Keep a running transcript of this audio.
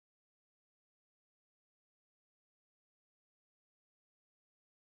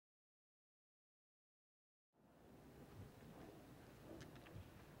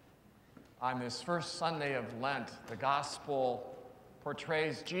On this first Sunday of Lent, the gospel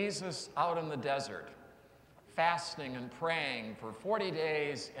portrays Jesus out in the desert, fasting and praying for 40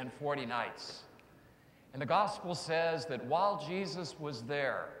 days and 40 nights. And the gospel says that while Jesus was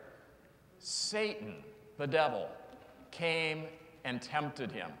there, Satan, the devil, came and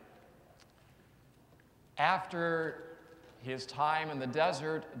tempted him. After his time in the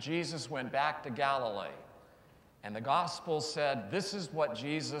desert, Jesus went back to Galilee. And the gospel said, this is what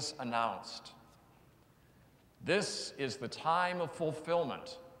Jesus announced. This is the time of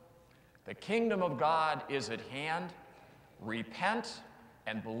fulfillment. The kingdom of God is at hand. Repent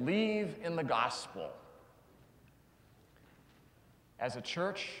and believe in the gospel. As a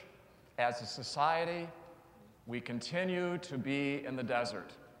church, as a society, we continue to be in the desert.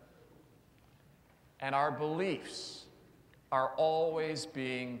 And our beliefs are always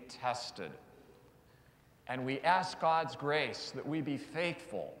being tested. And we ask God's grace that we be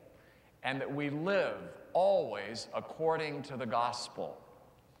faithful and that we live always according to the gospel.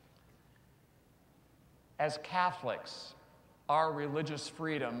 As Catholics, our religious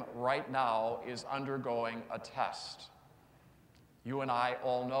freedom right now is undergoing a test. You and I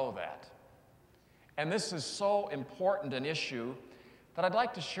all know that. And this is so important an issue that I'd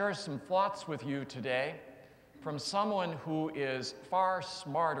like to share some thoughts with you today from someone who is far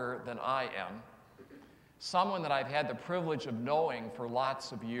smarter than I am, someone that I've had the privilege of knowing for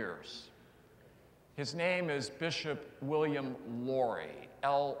lots of years. His name is Bishop William Lori,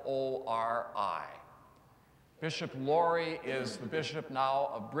 L-O-R-I. Bishop Lori is the bishop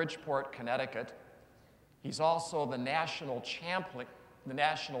now of Bridgeport, Connecticut. He's also the national chaplain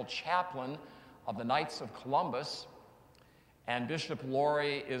of the Knights of Columbus, and Bishop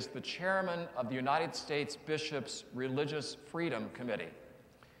Lori is the chairman of the United States Bishops' Religious Freedom Committee.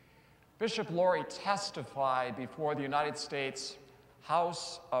 Bishop Lori testified before the United States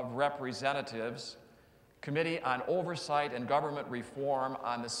House of Representatives Committee on Oversight and Government Reform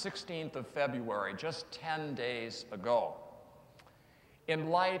on the 16th of February, just 10 days ago. In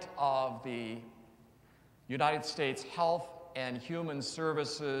light of the United States Health and Human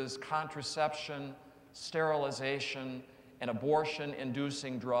Services contraception, sterilization, and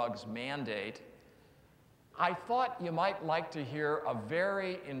abortion-inducing drugs mandate, I thought you might like to hear a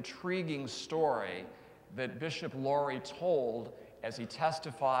very intriguing story that Bishop Lori told as he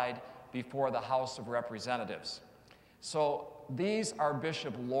testified before the House of Representatives. So these are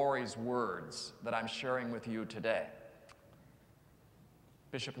Bishop Lori's words that I'm sharing with you today.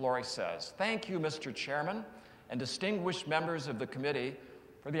 Bishop Lori says, "Thank you, Mr. Chairman, and distinguished members of the committee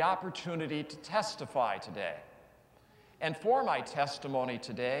for the opportunity to testify today. And for my testimony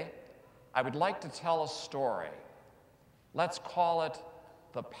today, I would like to tell a story. Let's call it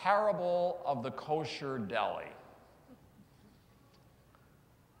the parable of the kosher deli.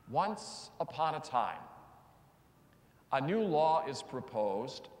 Once upon a time, a new law is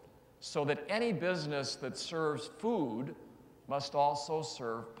proposed so that any business that serves food must also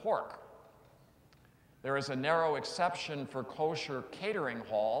serve pork. There is a narrow exception for kosher catering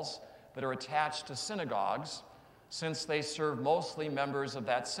halls that are attached to synagogues, since they serve mostly members of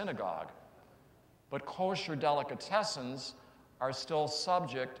that synagogue. But kosher delicatessens are still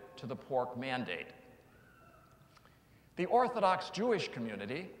subject to the pork mandate. The Orthodox Jewish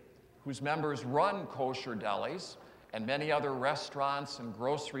community, whose members run kosher delis and many other restaurants and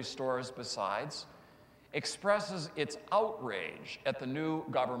grocery stores besides, expresses its outrage at the new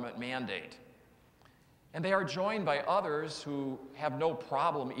government mandate. And they are joined by others who have no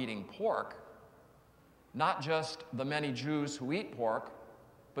problem eating pork, not just the many Jews who eat pork,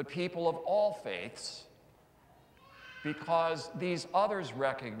 but people of all faiths, because these others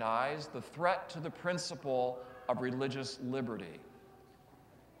recognize the threat to the principle of religious liberty.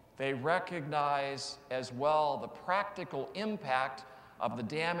 They recognize as well the practical impact of the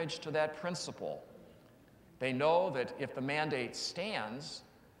damage to that principle. They know that if the mandate stands,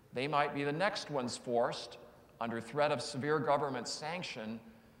 they might be the next ones forced, under threat of severe government sanction,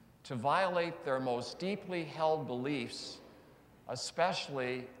 to violate their most deeply held beliefs,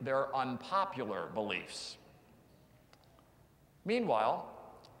 especially their unpopular beliefs. Meanwhile,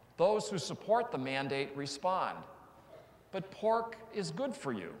 those who support the mandate respond, but pork is good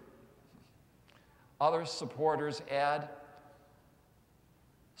for you. Other supporters add,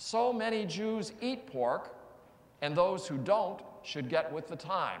 so many Jews eat pork, and those who don't should get with the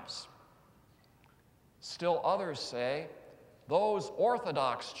times. Still others say, those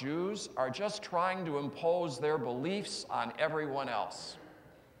Orthodox Jews are just trying to impose their beliefs on everyone else.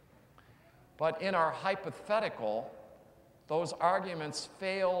 But in our hypothetical, those arguments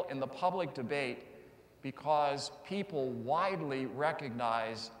fail in the public debate because people widely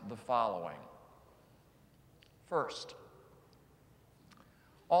recognize the following. First,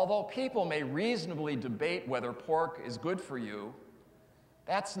 although people may reasonably debate whether pork is good for you,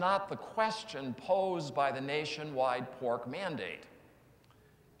 that's not the question posed by the nationwide pork mandate.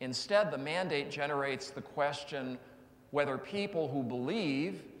 Instead, the mandate generates the question whether people who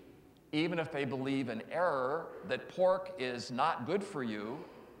believe, even if they believe in error, that pork is not good for you,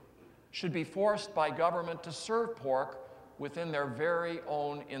 should be forced by government to serve pork within their very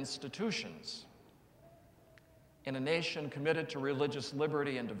own institutions. In a nation committed to religious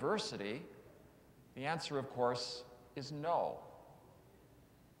liberty and diversity, the answer, of course, is no.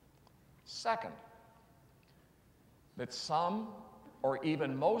 Second, that some or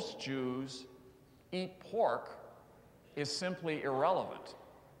even most Jews eat pork is simply irrelevant.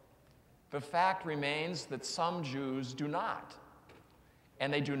 The fact remains that some Jews do not,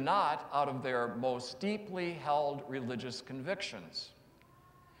 and they do not out of their most deeply held religious convictions.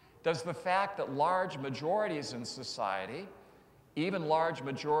 Does the fact that large majorities in society, even large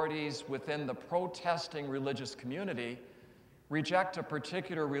majorities within the protesting religious community, reject a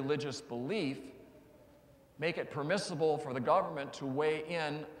particular religious belief make it permissible for the government to weigh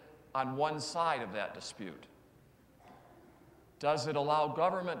in on one side of that dispute? Does it allow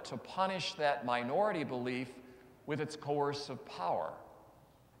government to punish that minority belief with its coercive power?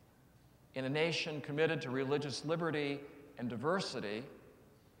 In a nation committed to religious liberty and diversity,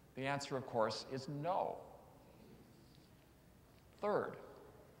 the answer, of course, is no. Third,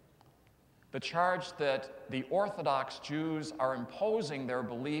 the charge that the Orthodox Jews are imposing their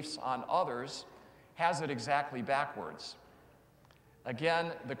beliefs on others has it exactly backwards.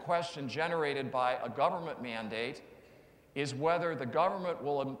 Again, the question generated by a government mandate is whether the government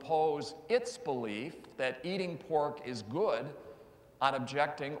will impose its belief that eating pork is good on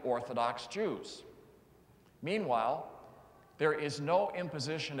objecting Orthodox Jews. Meanwhile, there is no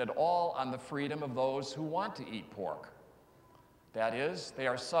imposition at all on the freedom of those who want to eat pork. That is, they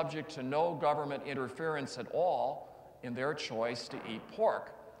are subject to no government interference at all in their choice to eat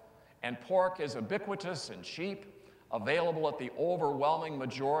pork. And pork is ubiquitous and cheap, available at the overwhelming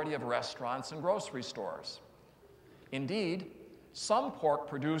majority of restaurants and grocery stores. Indeed, some pork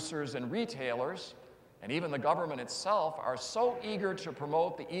producers and retailers, and even the government itself, are so eager to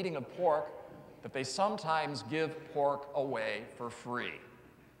promote the eating of pork that they sometimes give pork away for free.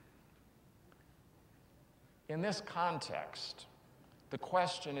 In this context, the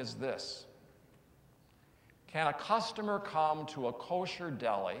question is this: can a customer come to a kosher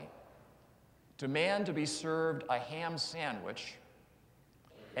deli, demand to be served a ham sandwich,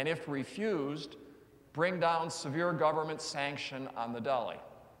 and if refused, bring down severe government sanction on the deli?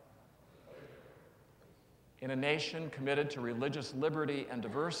 In a nation committed to religious liberty and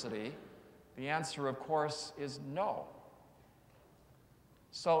diversity, the answer, of course, is no.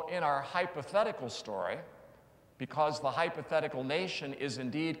 So in our hypothetical story, because the hypothetical nation is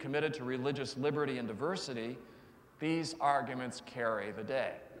indeed committed to religious liberty and diversity, these arguments carry the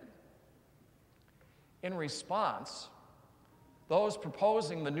day. In response, those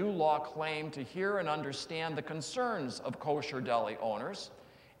proposing the new law claim to hear and understand the concerns of kosher deli owners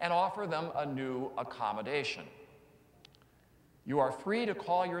and offer them a new accommodation. You are free to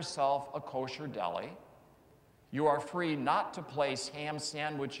call yourself a kosher deli. You are free not to place ham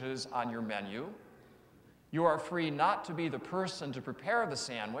sandwiches on your menu. You are free not to be the person to prepare the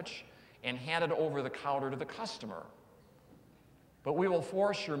sandwich and hand it over the counter to the customer. But we will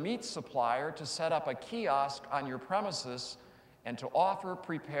force your meat supplier to set up a kiosk on your premises and to offer,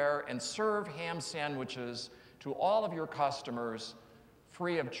 prepare, and serve ham sandwiches to all of your customers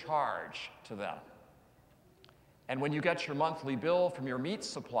free of charge to them. And when you get your monthly bill from your meat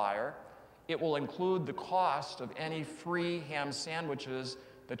supplier, it will include the cost of any free ham sandwiches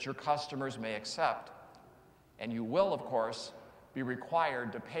that your customers may accept. And you will, of course, be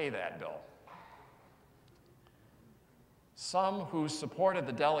required to pay that bill. Some who supported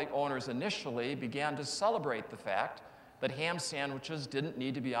the deli owners initially began to celebrate the fact that ham sandwiches didn't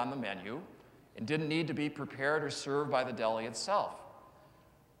need to be on the menu and didn't need to be prepared or served by the deli itself.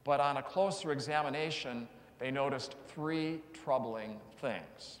 But on a closer examination, they noticed three troubling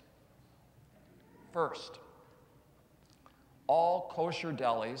things. First, all kosher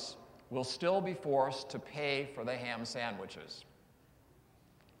delis will still be forced to pay for the ham sandwiches.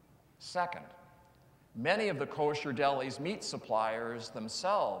 Second, many of the kosher deli's meat suppliers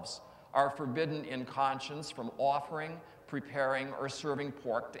themselves are forbidden in conscience from offering, preparing, or serving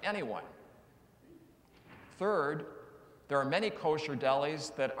pork to anyone. Third, there are many kosher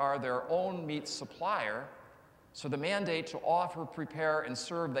delis that are their own meat supplier, so the mandate to offer, prepare, and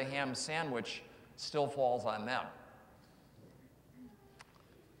serve the ham sandwich still falls on them.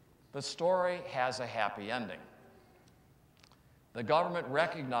 The story has a happy ending. The government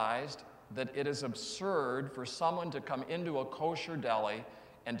recognized that it is absurd for someone to come into a kosher deli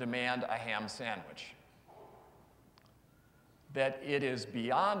and demand a ham sandwich. That it is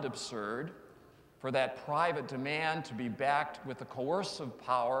beyond absurd for that private demand to be backed with the coercive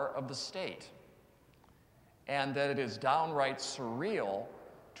power of the state, and that it is downright surreal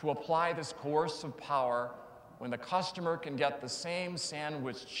to apply this coercive power when the customer can get the same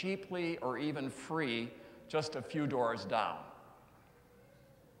sandwich cheaply or even free just a few doors down.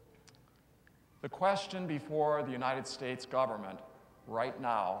 The question before the United States government right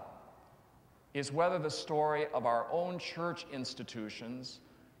now is whether the story of our own church institutions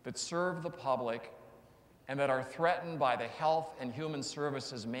that serve the public and that are threatened by the Health and Human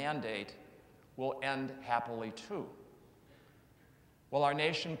Services mandate will end happily too. Will our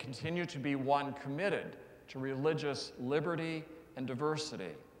nation continue to be one committed to religious liberty and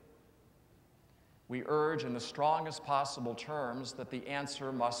diversity? We urge in the strongest possible terms that the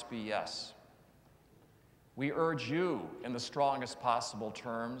answer must be yes. We urge you in the strongest possible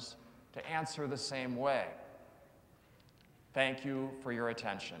terms to answer the same way. Thank you for your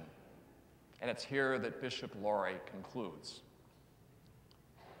attention. And it's here that Bishop Laurie concludes.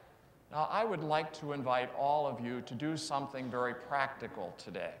 Now, I would like to invite all of you to do something very practical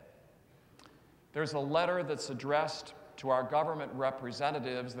today. There's a letter that's addressed to our government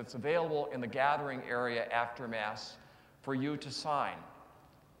representatives that's available in the gathering area after Mass for you to sign.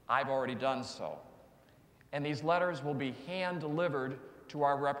 I've already done so. And these letters will be hand-delivered to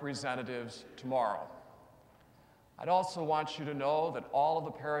our representatives tomorrow. I'd also want you to know that all of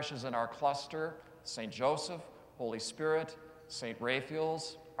the parishes in our cluster, St. Joseph, Holy Spirit, St.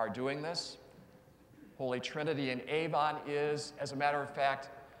 Raphael's, are doing this. Holy Trinity in Avon is, as a matter of fact,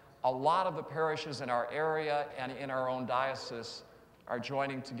 a lot of the parishes in our area and in our own diocese are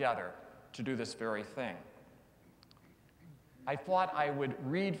joining together to do this very thing. I thought I would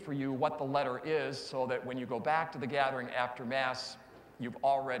read for you what the letter is so that when you go back to the gathering after Mass, you've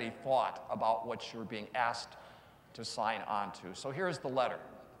already thought about what you're being asked to sign on to. So here's the letter.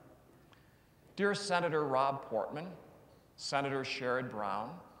 Dear Senator Rob Portman, Senator Sherrod Brown,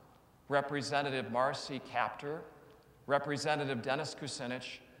 Representative Marcy Kaptur, Representative Dennis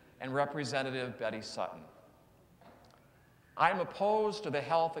Kucinich, and Representative Betty Sutton. I'm opposed to the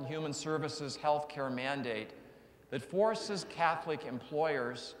Health and Human Services healthcare mandate that forces Catholic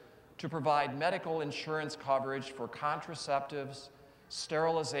employers to provide medical insurance coverage for contraceptives,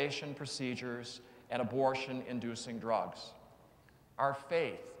 sterilization procedures, and abortion-inducing drugs. Our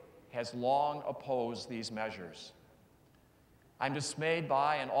faith has long opposed these measures. I'm dismayed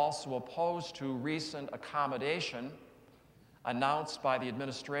by and also opposed to recent accommodation announced by the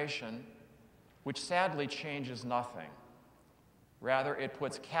administration, which sadly changes nothing. Rather, it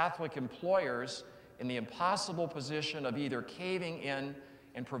puts Catholic employers in the impossible position of either caving in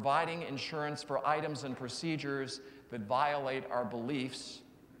and providing insurance for items and procedures that violate our beliefs.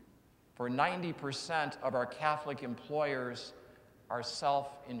 For 90% of our Catholic employers are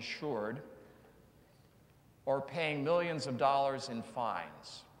self-insured, or paying millions of dollars in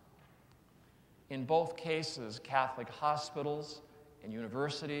fines. In both cases, Catholic hospitals and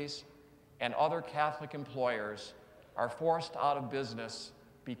universities and other Catholic employers are forced out of business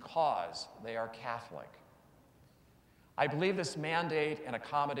because they are Catholic. I believe this mandate and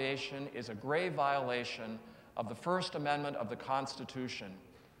accommodation is a grave violation of the First Amendment of the Constitution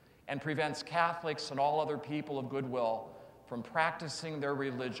and prevents Catholics and all other people of goodwill from practicing their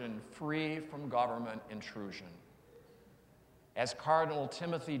religion free from government intrusion. As Cardinal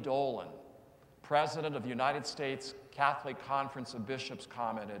Timothy Dolan, President of the United States Catholic Conference of Bishops,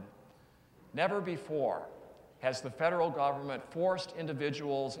 commented, never before has the federal government forced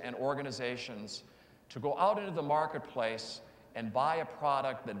individuals and organizations to go out into the marketplace and buy a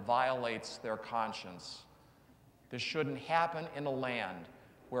product that violates their conscience. This shouldn't happen in a land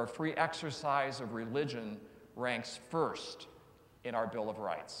where free exercise of religion ranks first in our Bill of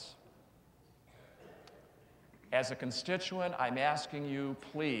Rights. As a constituent, I'm asking you,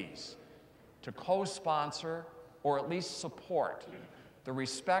 please, to co-sponsor or at least support the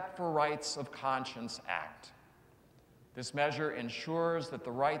Respect for Rights of Conscience Act. This measure ensures that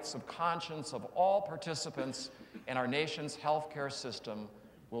the rights of conscience of all participants in our nation's healthcare system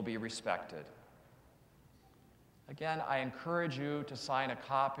will be respected. Again, I encourage you to sign a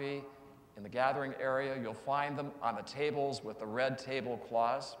copy in the gathering area. You'll find them on the tables with the red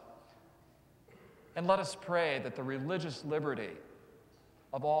tablecloths. And let us pray that the religious liberty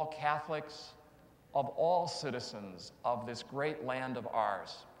of all Catholics, of all citizens of this great land of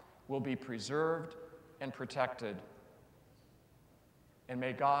ours, will be preserved and protected. And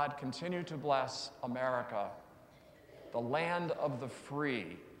may God continue to bless America, the land of the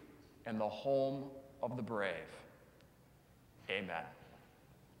free and the home of the brave. Amen.